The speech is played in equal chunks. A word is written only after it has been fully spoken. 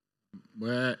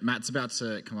Matt's about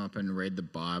to come up and read the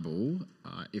Bible.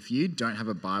 If you don't have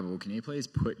a Bible, can you please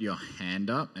put your hand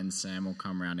up and Sam will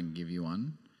come around and give you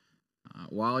one?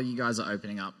 While you guys are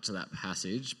opening up to that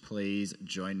passage, please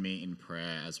join me in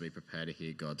prayer as we prepare to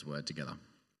hear God's word together.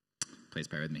 Please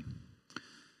pray with me.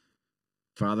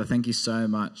 Father, thank you so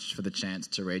much for the chance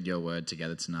to read your word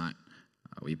together tonight.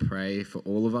 We pray for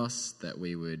all of us that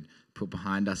we would put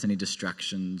behind us any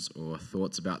distractions or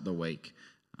thoughts about the week,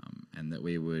 and that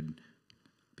we would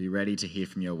be ready to hear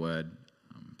from your word.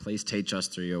 Please teach us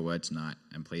through your word tonight,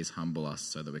 and please humble us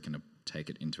so that we can take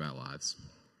it into our lives.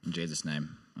 In Jesus'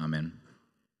 name, amen.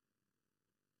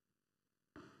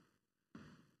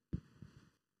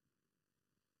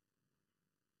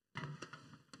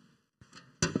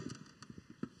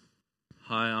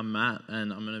 Hi, I'm Matt,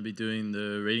 and I'm going to be doing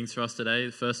the readings for us today.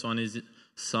 The first one is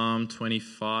Psalm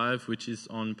 25, which is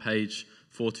on page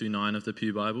 429 of the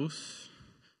Pew Bibles.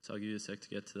 So I'll give you a sec to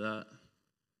get to that.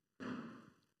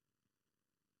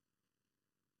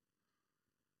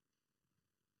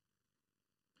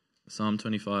 Psalm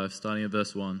 25, starting at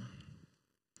verse 1.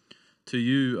 To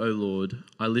you, O Lord,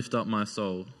 I lift up my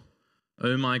soul.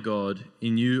 O my God,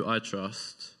 in you I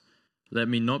trust. Let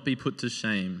me not be put to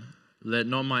shame. Let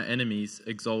not my enemies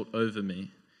exult over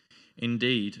me.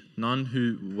 Indeed, none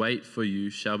who wait for you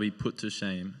shall be put to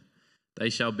shame. They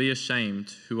shall be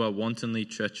ashamed who are wantonly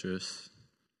treacherous.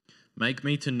 Make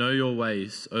me to know your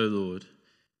ways, O Lord.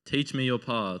 Teach me your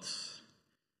paths.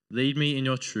 Lead me in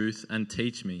your truth and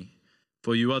teach me,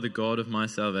 for you are the God of my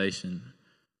salvation.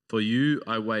 For you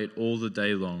I wait all the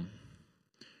day long.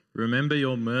 Remember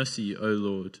your mercy, O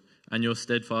Lord, and your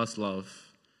steadfast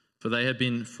love, for they have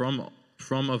been from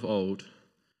of old.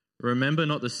 Remember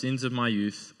not the sins of my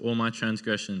youth or my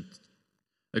transgressions.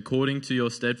 According to your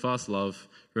steadfast love,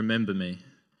 remember me,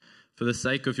 for the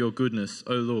sake of your goodness,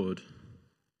 O Lord.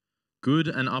 Good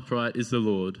and upright is the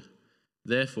Lord.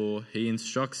 Therefore he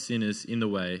instructs sinners in the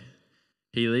way.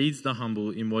 He leads the humble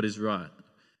in what is right,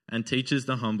 and teaches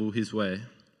the humble his way.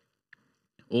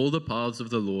 All the paths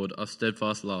of the Lord are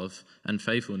steadfast love and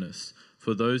faithfulness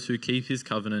for those who keep his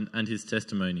covenant and his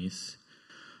testimonies.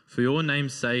 For your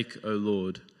name's sake, O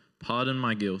Lord, pardon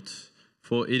my guilt,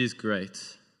 for it is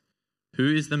great.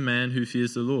 Who is the man who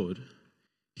fears the Lord?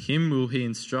 Him will he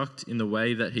instruct in the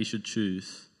way that he should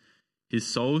choose. His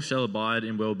soul shall abide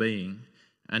in well-being,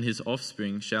 and his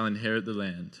offspring shall inherit the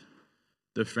land.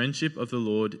 The friendship of the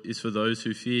Lord is for those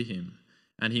who fear him,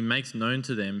 and he makes known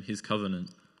to them his covenant.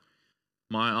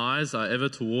 My eyes are ever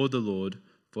toward the Lord,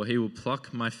 for he will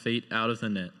pluck my feet out of the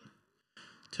net.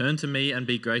 Turn to me and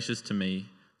be gracious to me,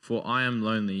 for I am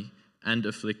lonely and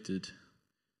afflicted.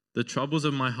 The troubles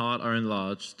of my heart are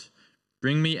enlarged.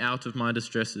 Bring me out of my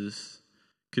distresses.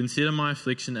 Consider my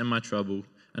affliction and my trouble,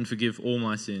 and forgive all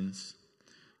my sins.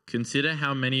 Consider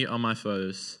how many are my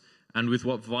foes, and with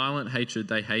what violent hatred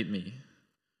they hate me.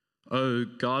 Oh,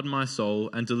 guard my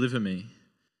soul and deliver me.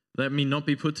 Let me not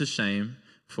be put to shame,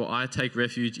 for I take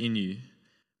refuge in you.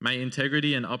 May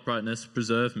integrity and uprightness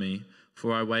preserve me,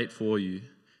 for I wait for you.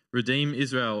 Redeem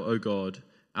Israel, O God,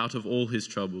 out of all his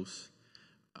troubles.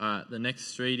 The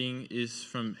next reading is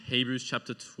from Hebrews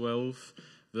chapter 12,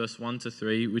 verse 1 to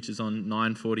 3, which is on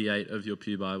 948 of your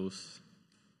Pew Bibles.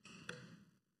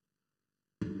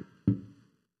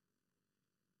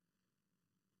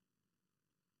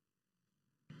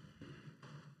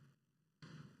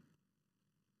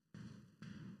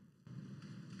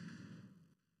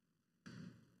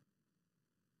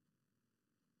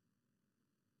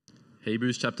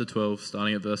 Hebrews chapter 12,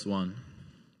 starting at verse 1.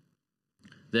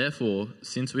 Therefore,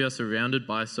 since we are surrounded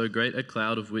by so great a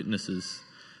cloud of witnesses,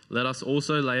 let us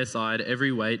also lay aside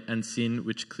every weight and sin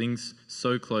which clings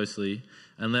so closely,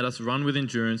 and let us run with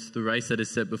endurance the race that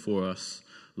is set before us,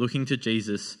 looking to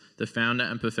Jesus, the founder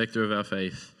and perfecter of our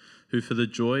faith, who for the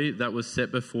joy that was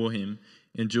set before him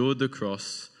endured the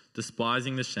cross,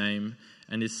 despising the shame,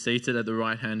 and is seated at the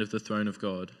right hand of the throne of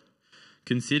God.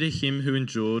 Consider him who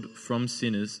endured from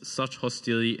sinners such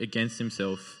hostility against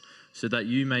himself, so that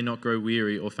you may not grow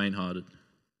weary or faint-hearted.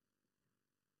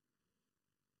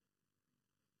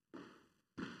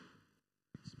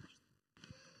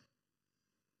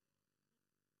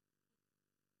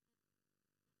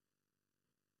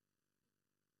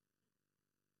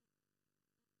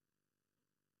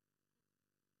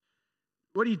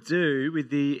 What do you do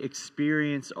with the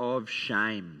experience of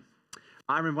shame?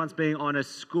 I remember once being on a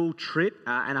school trip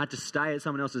and I had to stay at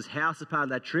someone else's house as part of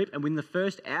that trip. And within the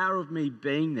first hour of me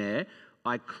being there,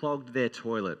 I clogged their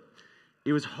toilet.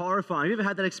 It was horrifying. Have you ever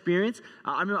had that experience?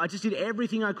 I remember I just did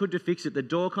everything I could to fix it. The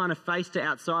door kind of faced to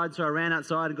outside, so I ran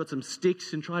outside and got some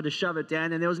sticks and tried to shove it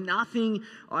down, and there was nothing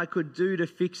I could do to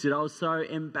fix it. I was so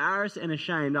embarrassed and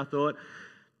ashamed. I thought,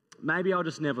 maybe I'll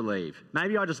just never leave.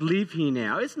 Maybe I'll just live here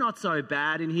now. It's not so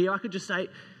bad in here. I could just say,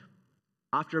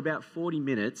 after about 40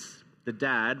 minutes, the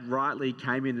dad rightly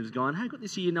came in and was going, hey, got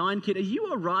this year 9 kid. Are you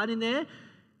all right in there?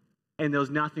 And there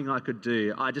was nothing I could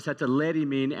do. I just had to let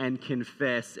him in and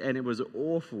confess, and it was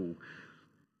awful.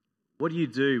 What do you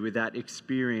do with that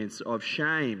experience of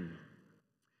shame?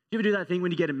 You ever do that thing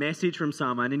when you get a message from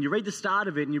someone and you read the start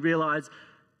of it and you realise,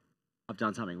 I've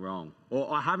done something wrong,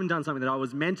 or I haven't done something that I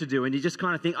was meant to do, and you just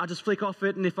kind of think, I'll just flick off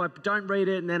it, and if I don't read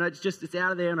it, and then it's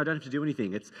out of there and I don't have to do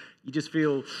anything. You just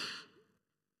feel,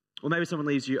 or maybe someone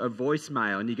leaves you a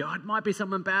voicemail and you go, it might be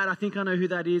someone bad, I think I know who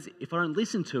that is. If I don't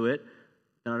listen to it,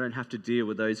 then I don't have to deal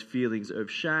with those feelings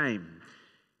of shame.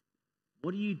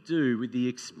 What do you do with the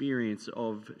experience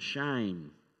of shame?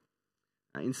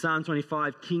 In Psalm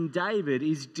 25, King David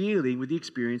is dealing with the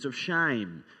experience of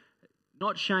shame.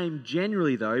 Not shame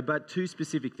generally though, but two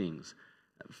specific things.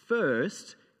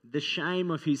 First, the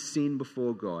shame of his sin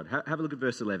before God. Have a look at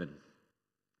verse 11.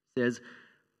 It says,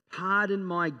 pardon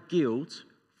my guilt,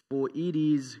 for it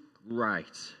is great.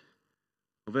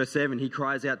 Verse 7, he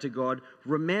cries out to God,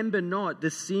 remember not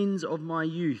the sins of my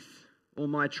youth or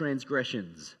my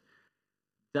transgressions.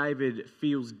 David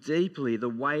feels deeply the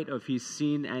weight of his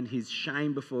sin and his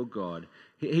shame before God.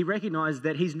 He recognises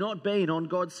that he's not been on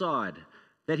God's side,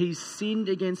 that he's sinned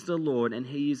against the Lord and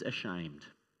he is ashamed.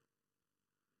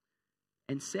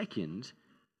 And second,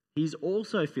 he's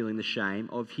also feeling the shame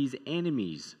of his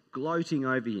enemies gloating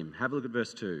over him. Have a look at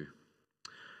verse 2.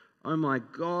 Oh my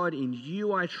God, in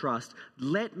you I trust.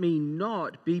 Let me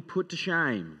not be put to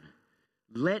shame.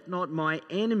 Let not my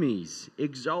enemies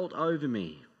exult over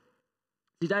me.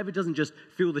 See, David doesn't just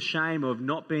feel the shame of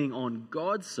not being on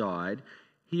God's side.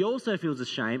 He also feels the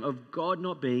shame of God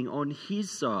not being on his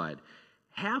side.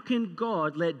 How can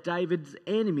God let David's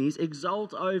enemies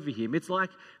exult over him? It's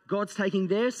like God's taking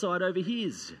their side over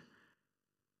his,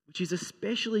 which is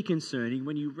especially concerning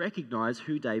when you recognize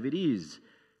who David is.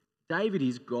 David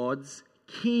is God's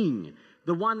king,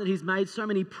 the one that he's made so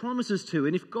many promises to.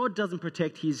 And if God doesn't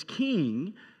protect his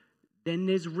king, then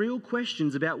there's real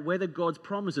questions about whether God's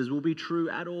promises will be true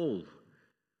at all.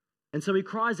 And so he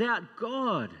cries out,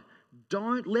 God,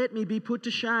 don't let me be put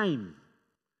to shame.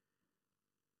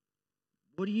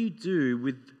 What do you do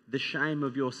with the shame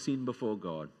of your sin before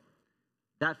God?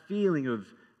 That feeling of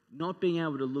not being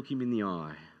able to look him in the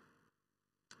eye.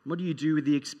 What do you do with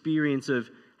the experience of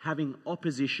having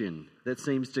opposition that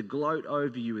seems to gloat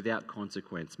over you without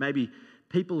consequence? Maybe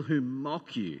people who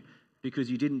mock you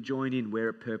because you didn't join in Wear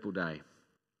It Purple Day.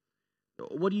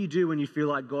 What do you do when you feel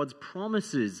like God's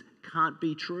promises can't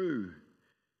be true?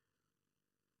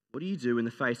 What do you do in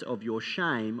the face of your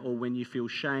shame or when you feel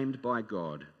shamed by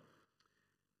God?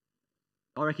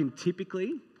 I reckon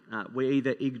typically we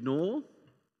either ignore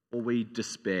or we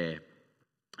despair.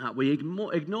 We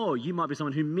ignore. You might be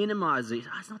someone who minimises it.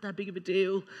 It's not that big of a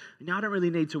deal. I don't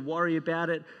really need to worry about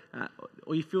it.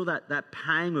 Or you feel that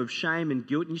pang of shame and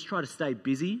guilt and you just try to stay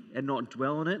busy and not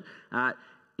dwell on it.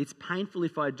 It's painful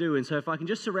if I do. And so if I can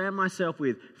just surround myself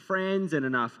with friends and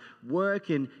enough work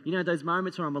and, those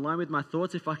moments where I'm alone with my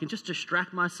thoughts, if I can just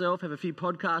distract myself, have a few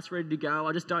podcasts ready to go,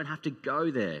 I just don't have to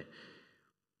go there.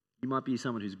 You might be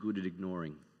someone who's good at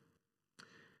ignoring.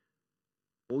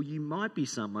 Or you might be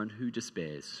someone who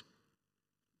despairs.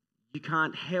 You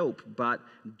can't help but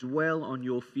dwell on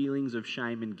your feelings of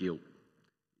shame and guilt.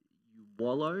 You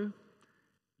wallow,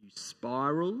 you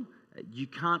spiral, you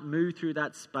can't move through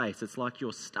that space. It's like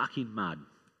you're stuck in mud.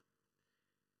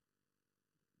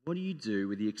 What do you do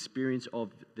with the experience of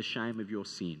the shame of your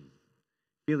sin?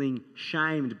 Feeling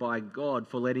shamed by God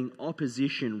for letting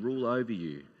opposition rule over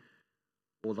you,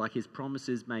 or like his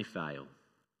promises may fail.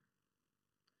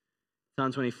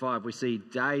 Psalm 25, we see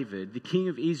David, the king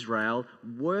of Israel,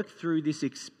 work through this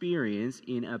experience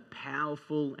in a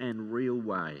powerful and real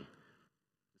way.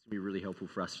 This will be really helpful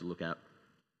for us to look at.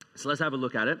 So let's have a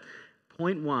look at it.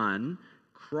 Point 1,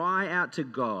 cry out to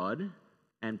God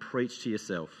and preach to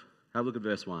yourself. Have a look at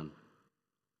verse 1.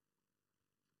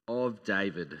 Of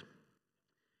David.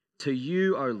 To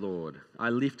you, O Lord, I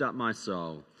lift up my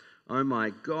soul. O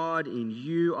my God, in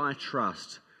you I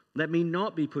trust. Let me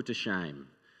not be put to shame.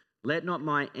 Let not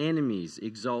my enemies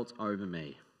exult over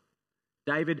me.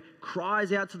 David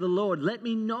cries out to the Lord, let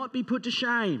me not be put to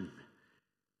shame.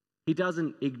 He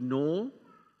doesn't ignore.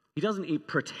 He doesn't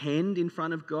pretend in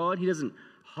front of God. He doesn't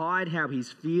hide how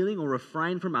he's feeling or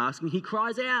refrain from asking. He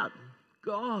cries out,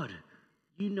 God,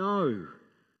 you know.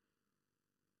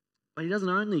 But he doesn't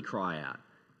only cry out.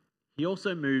 He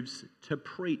also moves to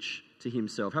preach to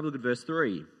himself. Have a look at verse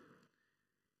 3.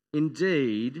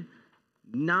 Indeed,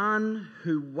 none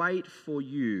who wait for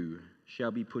you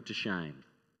shall be put to shame.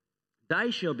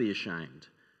 They shall be ashamed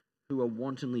who are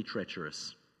wantonly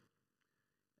treacherous.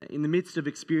 In the midst of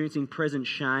experiencing present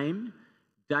shame,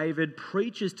 David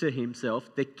preaches to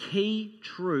himself the key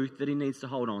truth that he needs to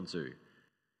hold on to.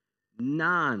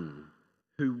 None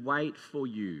who wait for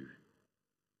you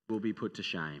will be put to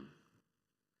shame.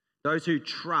 Those who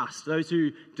trust, those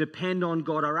who depend on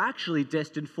God are actually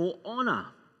destined for honour,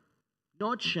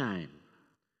 not shame.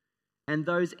 And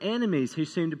those enemies who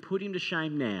seem to put him to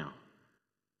shame now,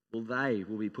 well, they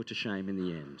will be put to shame in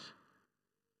the end.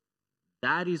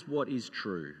 That is what is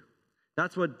true.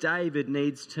 That's what David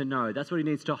needs to know. That's what he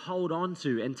needs to hold on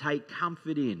to and take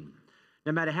comfort in.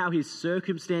 No matter how his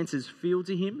circumstances feel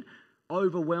to him,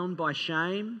 overwhelmed by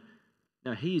shame,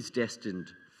 no, he is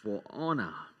destined for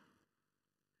honour.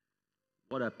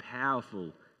 What a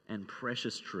powerful and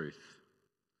precious truth.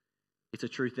 It's a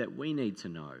truth that we need to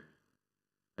know.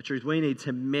 A truth we need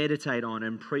to meditate on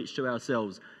and preach to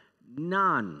ourselves.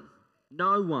 None,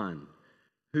 no one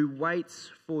who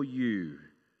waits for you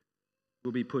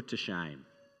will be put to shame.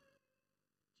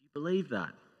 Do you believe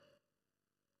that?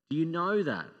 Do you know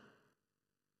that?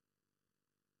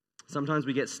 Sometimes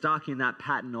we get stuck in that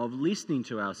pattern of listening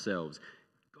to ourselves.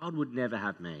 God would never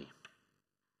have me.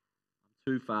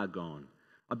 I'm too far gone.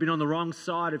 I've been on the wrong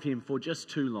side of him for just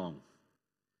too long.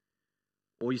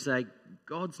 Or you say,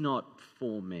 God's not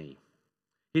for me.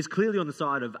 He's clearly on the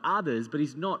side of others, but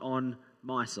he's not on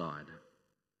my side.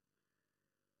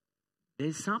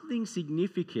 There's something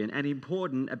significant and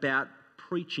important about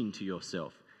preaching to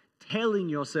yourself, telling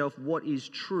yourself what is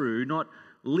true, not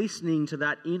listening to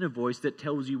that inner voice that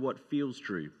tells you what feels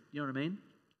true. You know what I mean?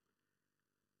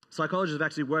 Psychologists have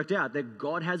actually worked out that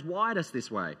God has wired us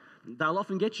this way. They'll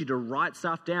often get you to write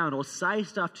stuff down or say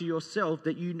stuff to yourself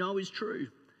that you know is true.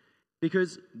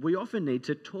 Because we often need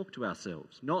to talk to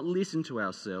ourselves, not listen to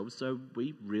ourselves, so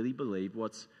we really believe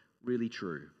what's really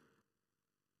true.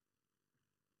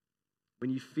 When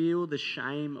you feel the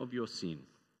shame of your sin,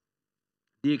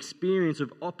 the experience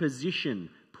of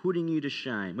opposition putting you to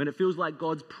shame, when it feels like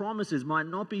God's promises might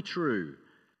not be true,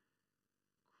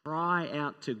 cry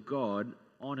out to God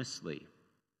honestly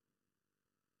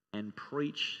and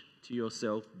preach to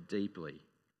yourself deeply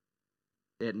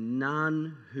that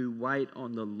none who wait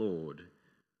on the Lord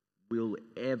will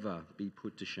ever be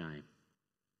put to shame.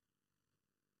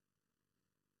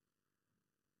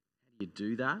 How do you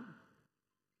do that?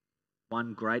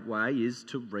 One great way is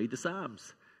to read the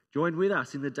Psalms. Join with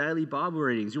us in the daily Bible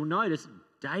readings. You'll notice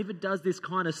David does this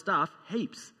kind of stuff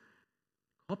heaps.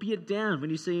 Copy it down when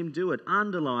you see him do it.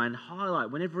 Underline, highlight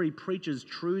whenever he preaches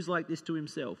truths like this to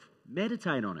himself.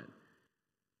 Meditate on it.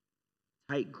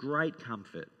 Take great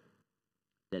comfort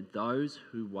that those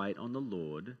who wait on the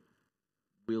Lord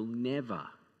will never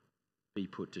be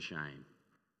put to shame.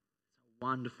 It's a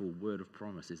wonderful word of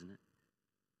promise, isn't it?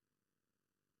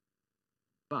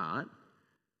 But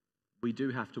we do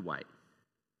have to wait.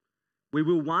 We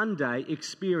will one day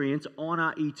experience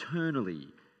honour eternally.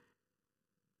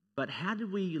 But how do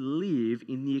we live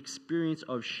in the experience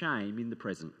of shame in the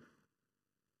present?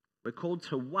 We're called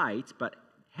to wait, but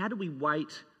how do we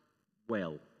wait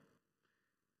well?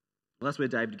 Well, that's where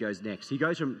David goes next. He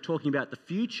goes from talking about the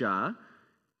future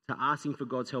to asking for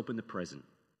God's help in the present,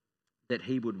 that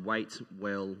he would wait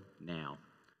well now.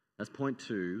 That's point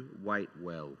 2, wait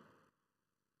well.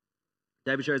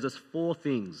 David shows us 4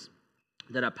 things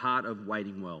that are part of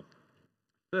waiting well.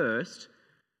 First,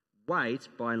 wait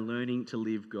by learning to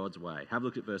live God's way. Have a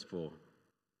look at verse 4.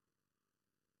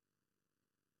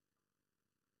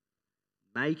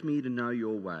 Make me to know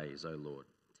your ways, O Lord.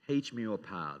 Teach me your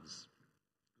paths.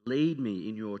 Lead me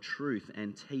in your truth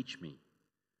and teach me.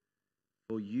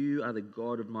 For you are the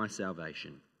God of my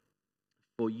salvation.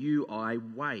 For you I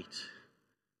wait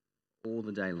all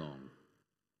the day long.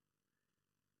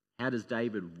 How does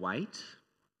David wait?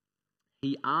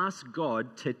 He asks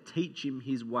God to teach him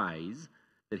his ways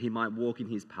that he might walk in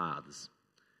his paths.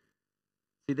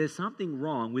 See, there's something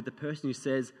wrong with the person who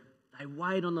says, they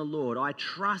wait on the Lord, I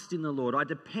trust in the Lord, I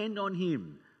depend on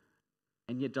him,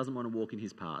 and yet doesn't want to walk in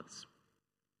his paths.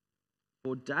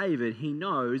 For David, he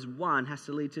knows one has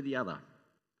to lead to the other.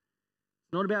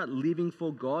 It's not about living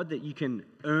for God, that you can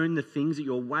earn the things that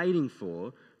you're waiting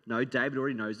for. No, David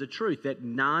already knows the truth, that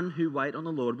none who wait on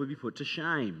the Lord will be put to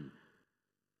shame.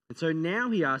 And so now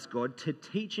he asks God to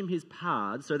teach him his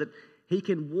paths so that he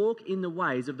can walk in the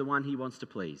ways of the one he wants to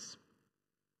please.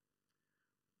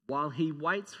 While he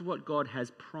waits for what God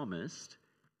has promised,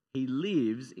 he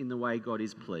lives in the way God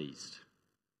is pleased.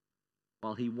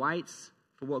 While he waits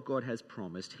for what God has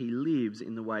promised, he lives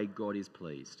in the way God is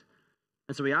pleased.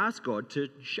 And so we ask God to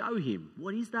show him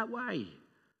what is that way.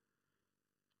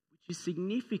 Which is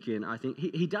significant, I think.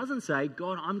 He doesn't say,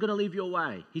 God, I'm going to live your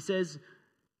way. He says,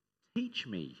 teach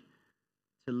me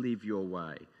to live your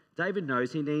way. David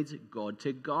knows he needs God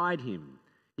to guide him.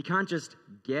 He can't just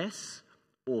guess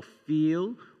or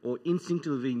feel or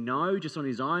instinctively know just on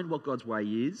his own what God's way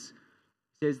is.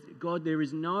 He says, God, there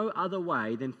is no other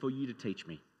way than for you to teach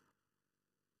me.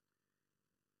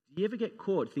 Do you ever get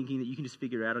caught thinking that you can just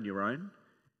figure it out on your own?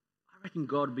 I reckon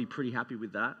God would be pretty happy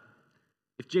with that.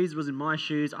 If Jesus was in my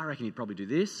shoes, I reckon he'd probably do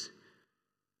this.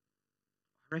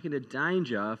 I reckon the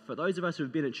danger for those of us who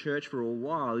have been at church for a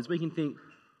while is we can think,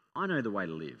 I know the way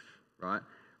to live, right?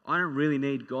 I don't really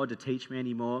need God to teach me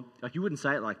anymore. Like, you wouldn't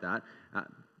say it like that,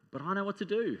 but I know what to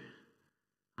do.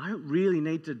 I don't really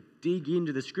need to dig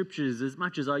into the scriptures as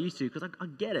much as I used to because I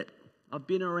get it. I've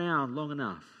been around long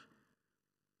enough.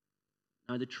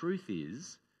 No, the truth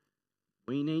is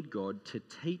we need God to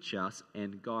teach us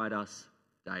and guide us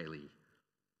daily,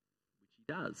 which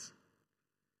he does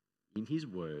in his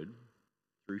word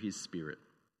through his Spirit.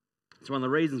 It's one of the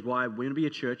reasons why we're going to be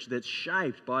a church that's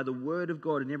shaped by the word of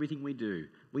God in everything we do.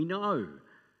 We know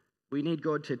we need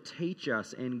God to teach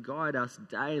us and guide us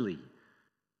daily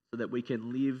so that we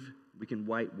can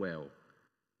wait well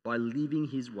by living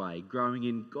his way, growing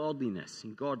in godliness,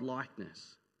 in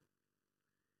godlikeness.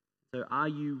 So are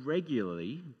you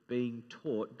regularly being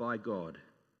taught by God,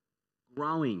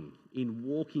 growing in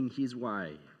walking his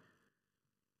way?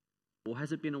 Or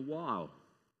has it been a while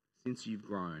since you've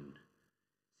grown,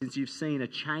 since you've seen a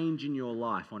change in your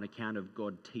life on account of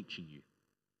God teaching you?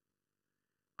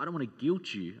 I don't want to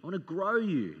guilt you. I want to grow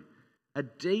you. A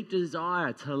deep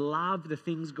desire to love the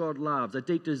things God loves, a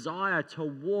deep desire to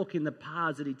walk in the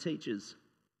paths that he teaches.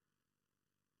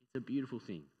 It's a beautiful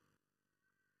thing.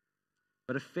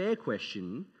 But a fair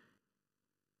question,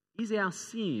 is our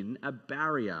sin a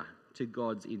barrier to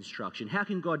God's instruction? How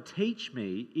can God teach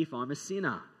me if I'm a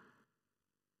sinner?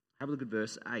 Have a look at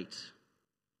verse 8.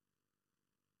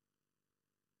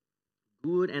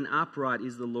 Good and upright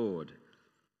is the Lord.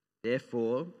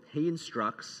 Therefore, he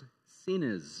instructs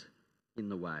sinners in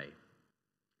the way.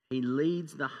 He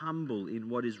leads the humble in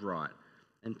what is right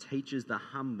and teaches the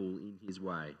humble in his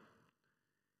way.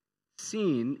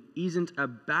 Sin isn't a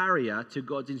barrier to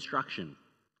God's instruction.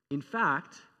 In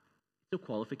fact, it's a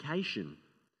qualification.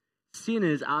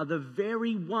 Sinners are the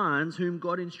very ones whom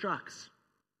God instructs.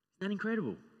 Isn't that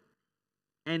incredible?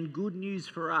 And good news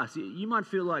for us. You might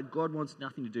feel like God wants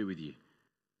nothing to do with you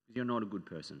because you're not a good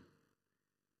person.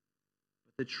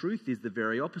 But the truth is the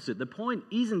very opposite. The point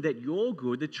isn't that you're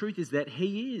good. The truth is that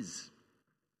he is.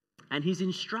 And his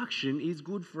instruction is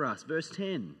good for us. Verse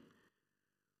 10.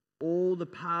 All the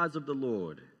paths of the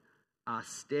Lord are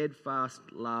steadfast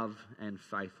love and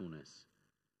faithfulness.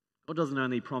 God doesn't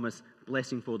only promise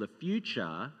blessing for the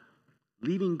future,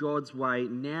 living God's way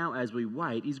now as we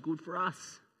wait is good for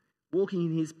us.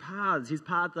 Walking in his paths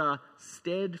are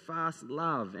steadfast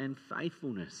love and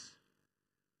faithfulness.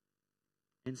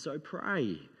 And so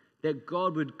pray that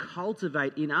God would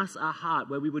cultivate in us a heart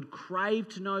where we would crave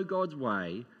to know God's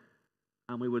way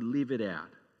and we would live it out.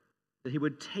 That he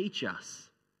would teach us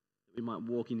that we might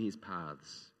walk in his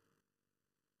paths.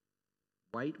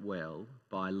 Wait well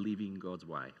by living God's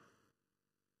way.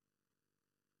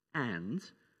 And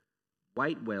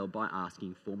wait well by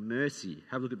asking for mercy.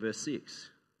 Have a look at verse 6.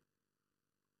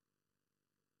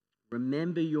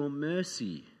 Remember your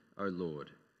mercy, O Lord,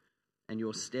 and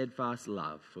your steadfast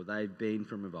love, for they've been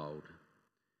from of old.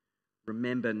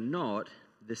 Remember not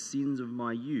the sins of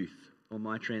my youth or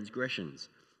my transgressions.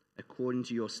 According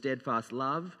to your steadfast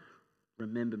love,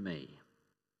 remember me,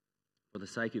 for the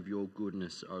sake of your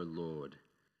goodness, O Lord.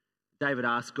 David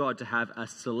asked God to have a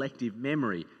selective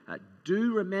memory.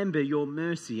 Do remember your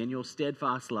mercy and your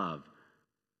steadfast love.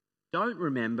 Don't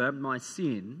remember my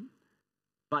sin,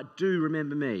 but do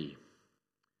remember me.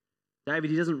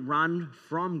 David, he doesn't run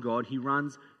from God, he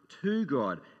runs to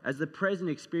God. As the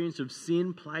present experience of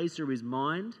sin plays through his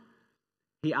mind,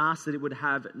 he asks that it would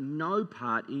have no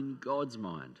part in God's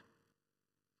mind.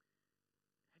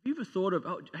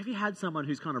 Have you had someone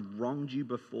who's kind of wronged you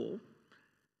before?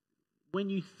 When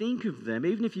you think of them,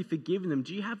 even if you've forgiven them,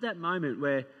 do you have that moment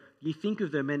where you think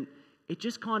of them and it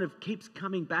just kind of keeps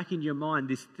coming back in your mind,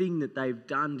 this thing that they've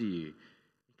done to you?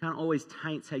 It kind of always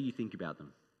taints how you think about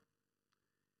them.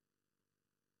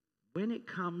 When it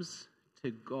comes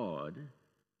to God,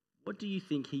 what do you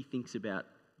think he thinks about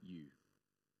you?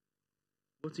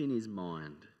 What's in his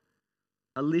mind?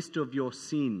 A list of your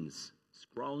sins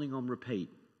scrolling on repeat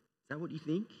that what you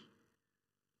think?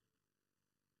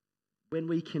 When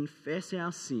we confess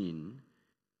our sin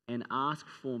and ask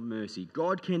for mercy,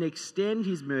 God can extend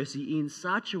his mercy in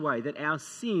such a way that our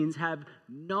sins have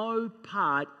no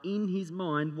part in his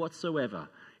mind whatsoever.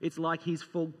 It's like he's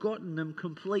forgotten them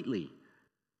completely. Isn't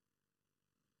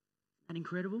that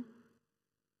incredible?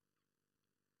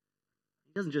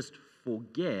 He doesn't just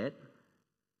forget,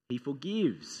 he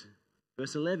forgives.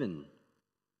 Verse 11.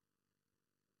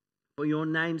 For your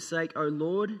name's sake, O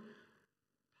Lord,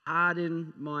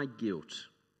 pardon my guilt,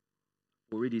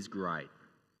 for it is great.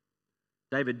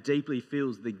 David deeply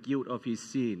feels the guilt of his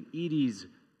sin. It is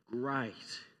great.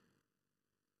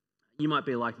 You might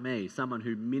be like me, someone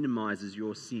who minimizes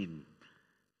your sin.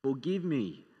 Forgive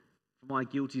me, for my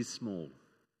guilt is small, or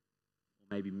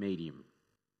maybe medium.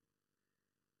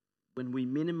 When we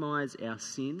minimize our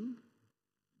sin,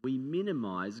 we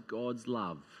minimize God's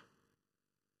love,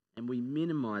 and we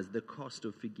minimize the cost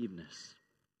of forgiveness.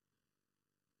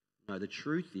 No, the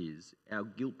truth is, our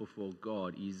guilt before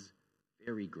God is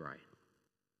very great.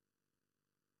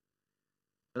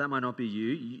 But that might not be you.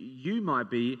 You might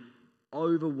be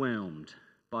overwhelmed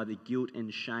by the guilt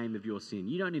and shame of your sin.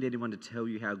 You don't need anyone to tell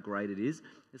you how great it is.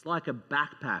 It's like a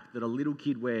backpack that a little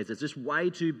kid wears. It's just way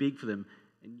too big for them,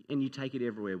 and you take it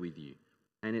everywhere with you,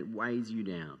 and it weighs you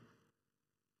down.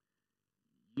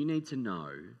 You need to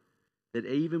know that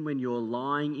even when you're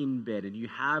lying in bed and you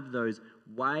have those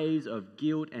waves of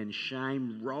guilt and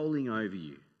shame rolling over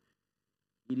you,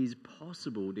 it is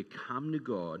possible to come to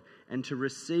God and to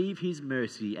receive his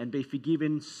mercy and be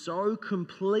forgiven so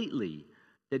completely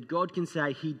that God can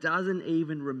say he doesn't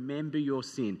even remember your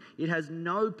sin. It has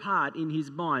no part in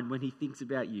his mind when he thinks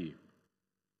about you.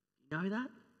 You know that?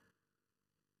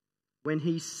 When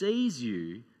he sees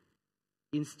you,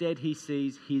 instead he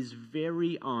sees his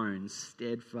very own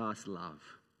steadfast love.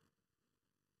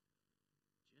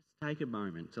 Just take a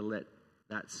moment to let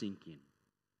that sink in.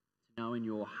 To know in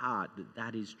your heart that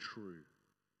that is true.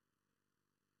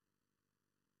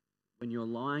 When you're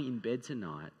lying in bed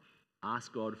tonight,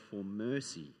 ask God for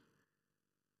mercy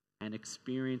and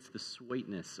experience the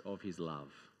sweetness of his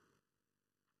love.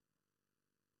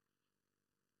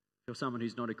 If you're someone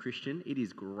who's not a Christian, it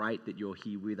is great that you're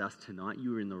here with us tonight.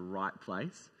 You're in the right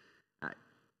place.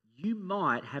 You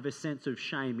might have a sense of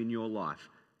shame in your life.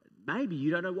 Maybe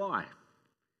you don't know why.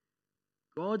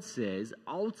 God says,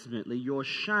 ultimately, your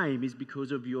shame is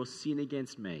because of your sin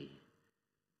against me.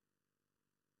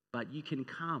 But you can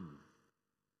come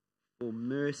for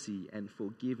mercy and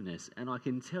forgiveness. And I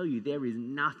can tell you, there is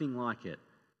nothing like it.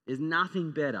 There's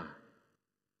nothing better.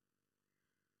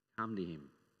 Come to him.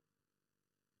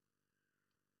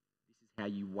 This is how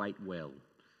you wait well.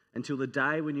 Until the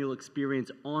day when you'll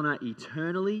experience honour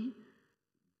eternally,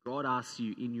 God asks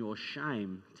you in your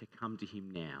shame to come to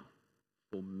him now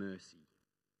for mercy.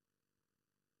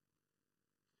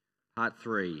 Part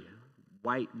 3,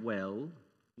 wait well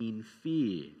in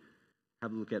fear.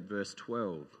 Have a look at verse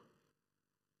 12.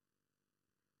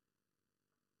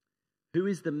 Who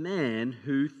is the man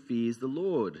who fears the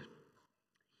Lord?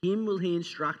 Him will he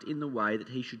instruct in the way that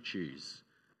he should choose.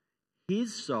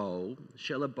 His soul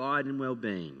shall abide in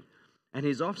well-being, and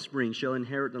his offspring shall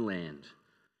inherit the land.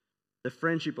 The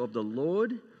friendship of the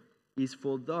Lord is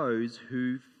for those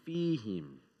who fear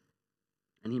him,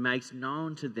 and he makes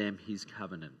known to them his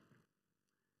covenant.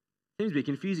 Seems a bit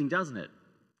confusing, doesn't it?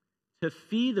 To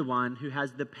fear the one who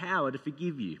has the power to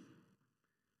forgive you.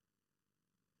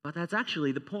 But that's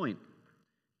actually the point.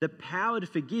 The power to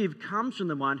forgive comes from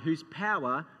the one whose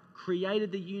power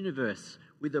created the universe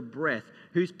with a breath,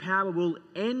 whose power will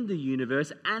end the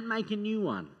universe and make a new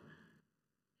one.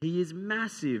 He is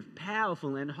massive,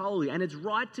 powerful, and holy, and it's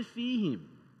right to fear him.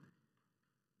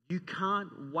 You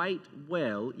can't wait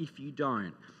well if you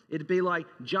don't. It'd be like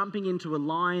jumping into a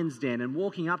lion's den and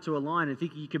walking up to a lion and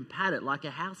thinking you can pat it like a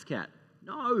house cat.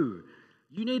 No,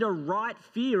 you need a right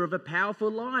fear of a powerful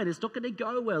lion. It's not going to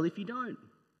go well if you don't.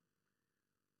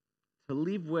 To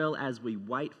live well as we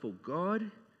wait for God,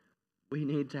 we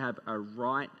need to have a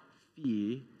right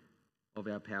fear of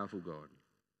our powerful God.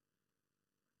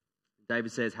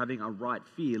 David says having a right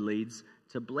fear leads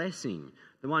to blessing.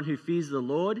 The one who fears the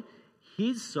Lord,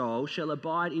 his soul shall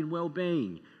abide in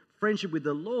well-being. Friendship with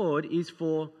the Lord is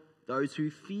for those who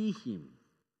fear him.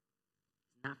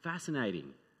 Isn't that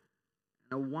fascinating?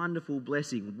 And a wonderful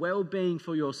blessing. Well-being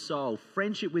for your soul.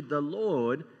 Friendship with the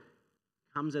Lord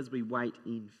comes as we wait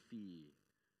in fear.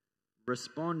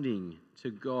 Responding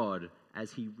to God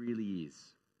as he really is.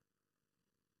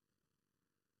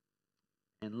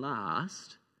 And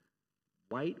last,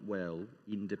 wait well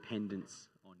in dependence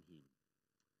on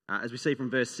as we see from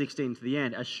verse 16 to the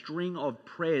end, a string of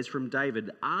prayers from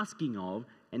David asking of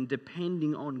and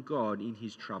depending on God in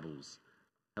his troubles.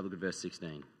 Have a look at verse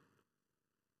 16.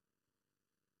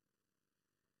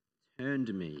 Turn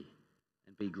to me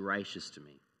and be gracious to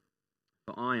me,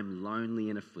 for I am lonely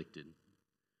and afflicted.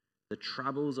 The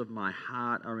troubles of my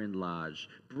heart are enlarged.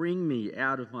 Bring me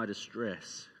out of my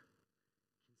distress.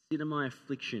 Consider my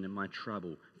affliction and my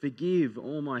trouble. Forgive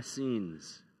all my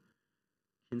sins.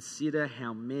 Consider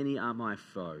how many are my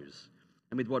foes,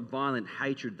 and with what violent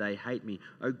hatred they hate me.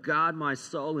 O guard my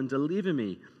soul and deliver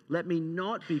me. Let me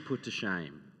not be put to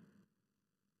shame,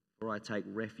 for I take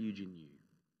refuge in you.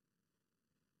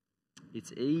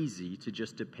 It's easy to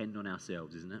just depend on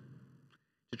ourselves, isn't it?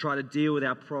 To try to deal with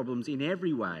our problems in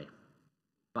every way,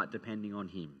 but depending on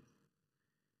him.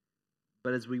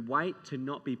 But as we wait to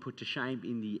not be put to shame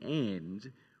in the end,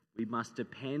 we must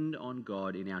depend on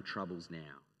God in our troubles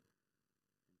now.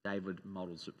 David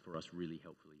models it for us really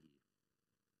helpfully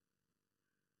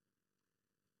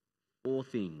here. 4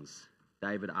 things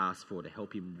David asks for to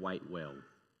help him wait well.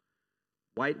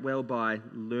 Wait well by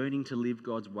learning to live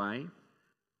God's way,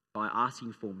 by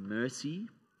asking for mercy,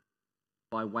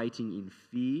 by waiting in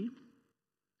fear,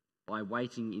 by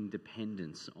waiting in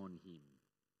dependence on him.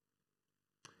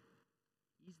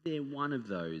 Is there one of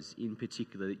those in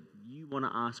particular that you want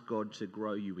to ask God to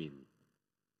grow you in,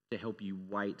 to help you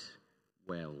wait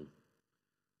well?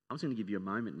 I'm just going to give you a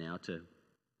moment now to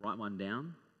write one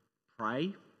down,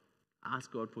 pray,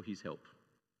 ask God for his help.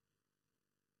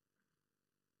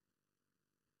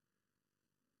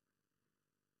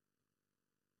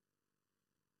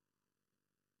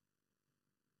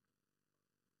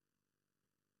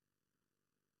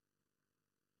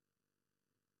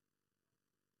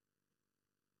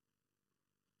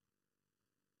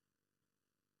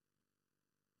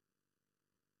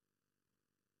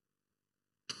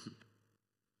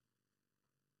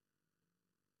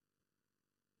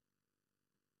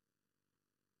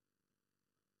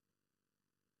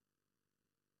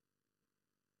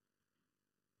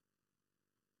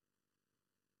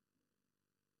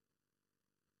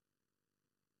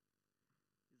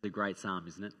 It's a great psalm,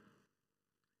 isn't it?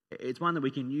 It's one that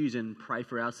we can use and pray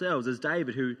for ourselves as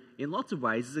David, who in lots of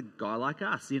ways is a guy like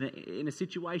us, in a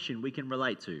situation we can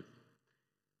relate to.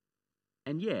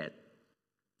 And yet,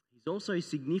 he's also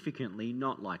significantly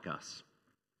not like us.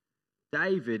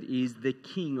 David is the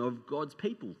king of God's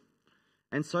people.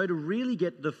 And so to really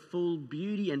get the full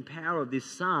beauty and power of this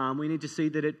psalm, we need to see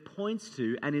that it points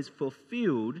to and is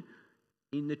fulfilled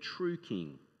in the true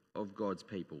king of God's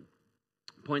people.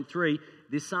 Point 3,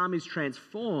 this psalm is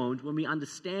transformed when we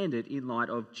understand it in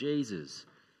light of Jesus.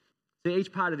 So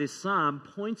each part of this psalm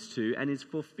points to and is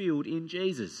fulfilled in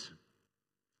Jesus.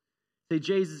 See,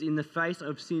 Jesus, in the face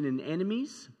of sin and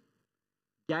enemies,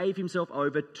 gave himself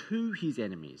over to his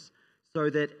enemies so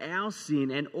that our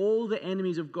sin and all the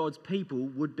enemies of God's people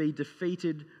would be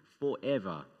defeated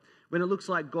forever. When it looks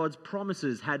like God's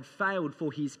promises had failed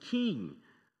for his king,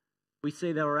 we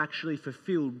see they were actually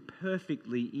fulfilled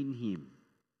perfectly in him.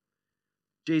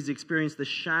 Jesus experienced the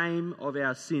shame of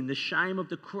our sin, the shame of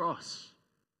the cross,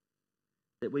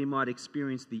 that we might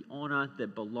experience the honour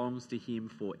that belongs to him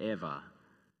forever.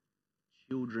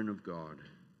 Children of God.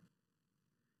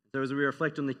 So as we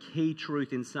reflect on the key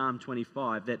truth in Psalm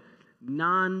 25, that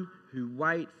none who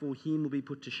wait for him will be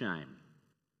put to shame,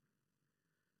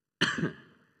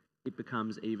 it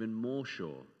becomes even more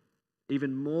sure,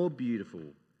 even more beautiful,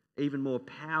 even more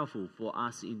powerful for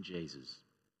us in Jesus.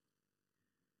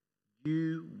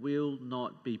 You will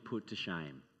not be put to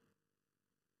shame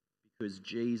because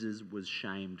Jesus was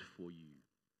shamed for you.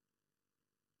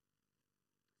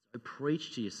 So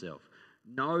preach to yourself.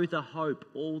 Know the hope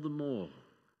all the more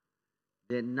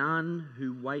that none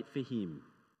who wait for him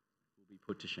will be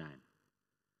put to shame.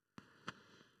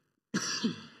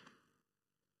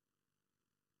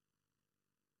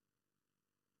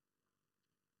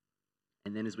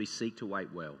 And then as we seek to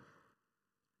wait well,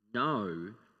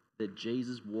 know that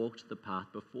Jesus walked the path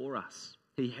before us.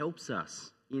 He helps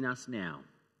us in us now.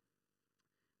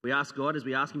 We ask God, as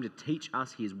we ask him to teach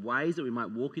us his ways that we might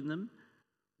walk in them,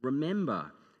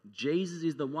 remember, Jesus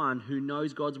is the one who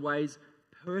knows God's ways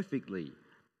perfectly.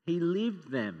 He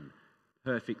lived them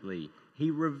perfectly.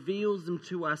 He reveals them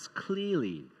to us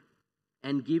clearly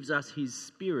and gives us his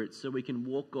Spirit so we can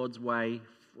walk God's way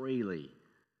freely.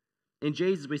 In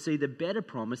Jesus, we see the better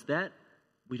promise that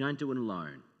we don't do it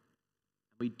alone.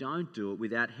 We don't do it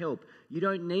without help. You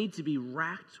don't need to be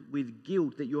racked with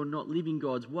guilt that you're not living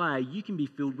God's way. You can be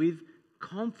filled with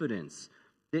confidence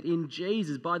that in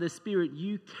Jesus, by the Spirit,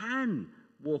 you can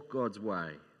walk God's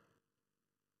way.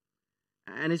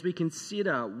 And as we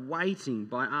consider waiting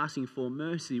by asking for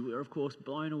mercy, we're of course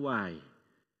blown away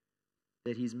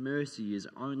that his mercy is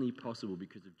only possible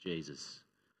because of Jesus.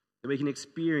 That we can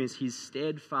experience his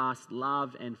steadfast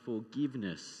love and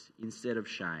forgiveness instead of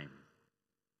shame.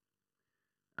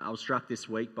 I was struck this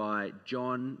week by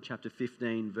John chapter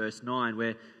 15 verse 9,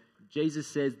 where Jesus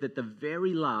says that the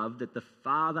very love that the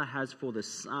Father has for the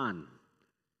Son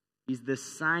is the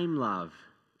same love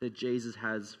that Jesus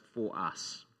has for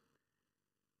us.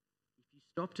 If you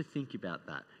stop to think about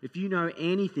that, if you know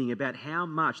anything about how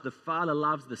much the Father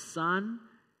loves the Son,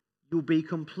 you'll be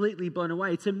completely blown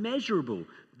away. It's immeasurable.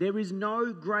 There is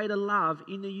no greater love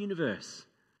in the universe.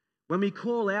 When we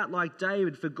call out like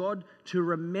David for God to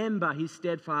remember his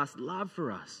steadfast love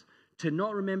for us, to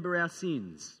not remember our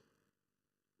sins,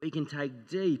 we can take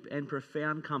deep and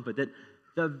profound comfort that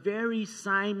the very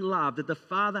same love that the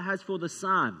Father has for the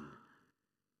Son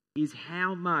is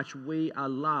how much we are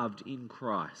loved in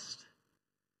Christ.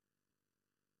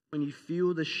 When you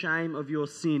feel the shame of your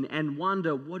sin and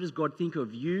wonder, what does God think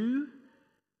of you?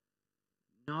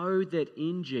 Know that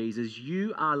in Jesus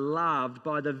you are loved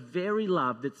by the very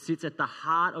love that sits at the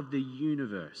heart of the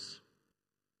universe.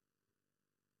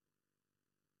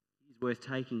 It's worth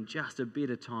taking just a bit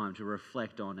of time to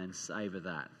reflect on and savour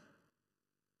that.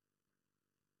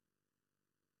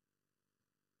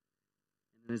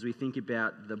 And as we think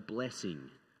about the blessing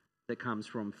that comes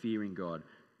from fearing God,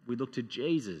 we look to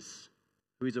Jesus,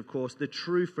 who is, of course, the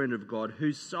true friend of God,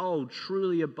 whose soul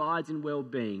truly abides in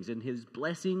well-beings, and his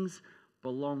blessings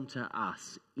belong to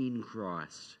us in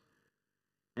Christ.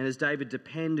 And as David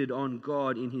depended on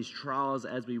God in his trials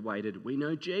as we waited, we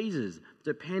know Jesus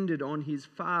depended on his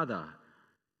Father,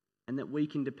 and that we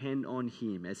can depend on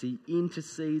him as he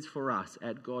intercedes for us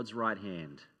at God's right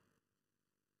hand.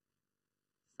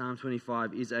 Psalm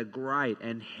 25 is a great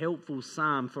and helpful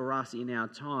psalm for us in our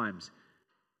times.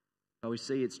 But we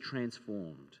see it's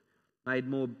transformed, made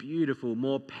more beautiful,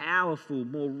 more powerful,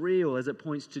 more real as it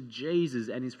points to Jesus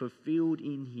and is fulfilled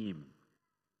in him.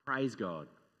 Praise God.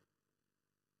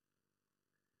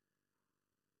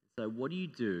 So what do you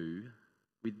do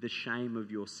with the shame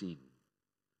of your sin?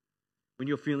 When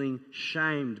you're feeling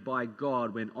shamed by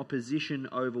God, when opposition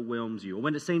overwhelms you, or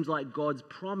when it seems like God's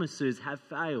promises have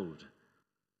failed,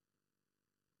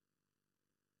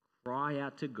 cry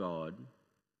out to God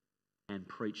and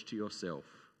preach to yourself.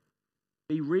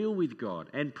 Be real with God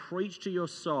and preach to your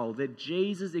soul that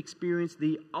Jesus experienced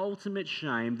the ultimate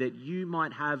shame that you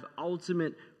might have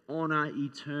ultimate honour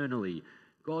eternally.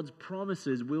 God's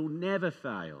promises will never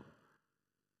fail.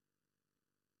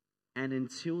 And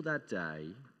until that day,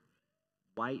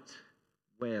 wait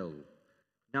well,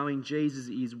 knowing Jesus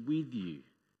is with you,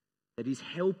 that he's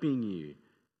helping you,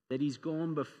 that he's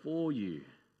gone before you,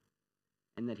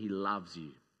 and that he loves you.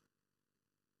 Let's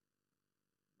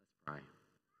pray.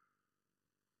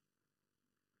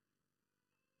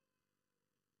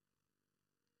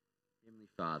 Heavenly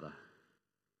Father,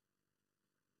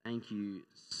 thank you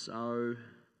so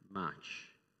much.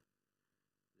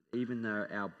 Even though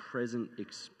our present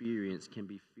experience can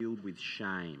be filled with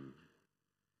shame,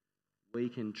 we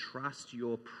can trust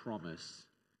your promise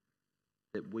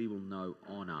that we will know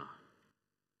honour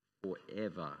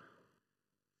forever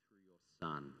through your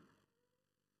Son.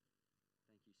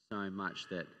 Thank you so much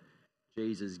that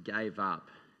Jesus gave up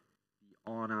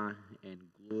the honour and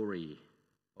glory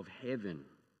of heaven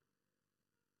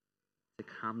to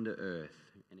come to earth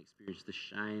and experience the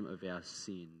shame of our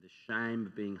sin, the shame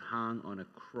of being hung on a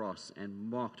cross and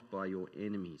mocked by your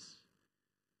enemies.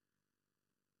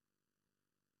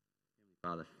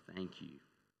 Father, thank you.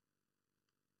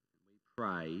 We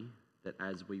pray that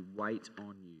as we wait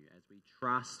on you, as we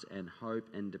trust and hope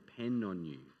and depend on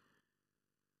you,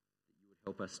 that you would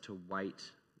help us to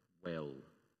wait well.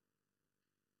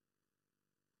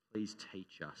 Please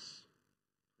teach us.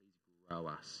 Please grow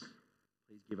us.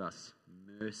 Please give us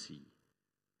mercy.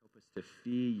 Help us to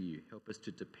fear you. Help us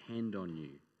to depend on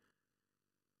you.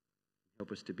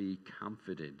 Help us to be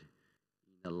comforted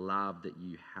in the love that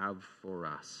you have for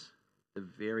us, the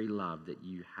very love that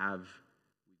you have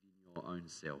within your own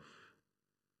self.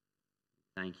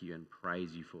 Thank you and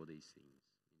praise you for these things.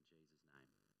 In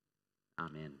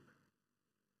Jesus' name, amen.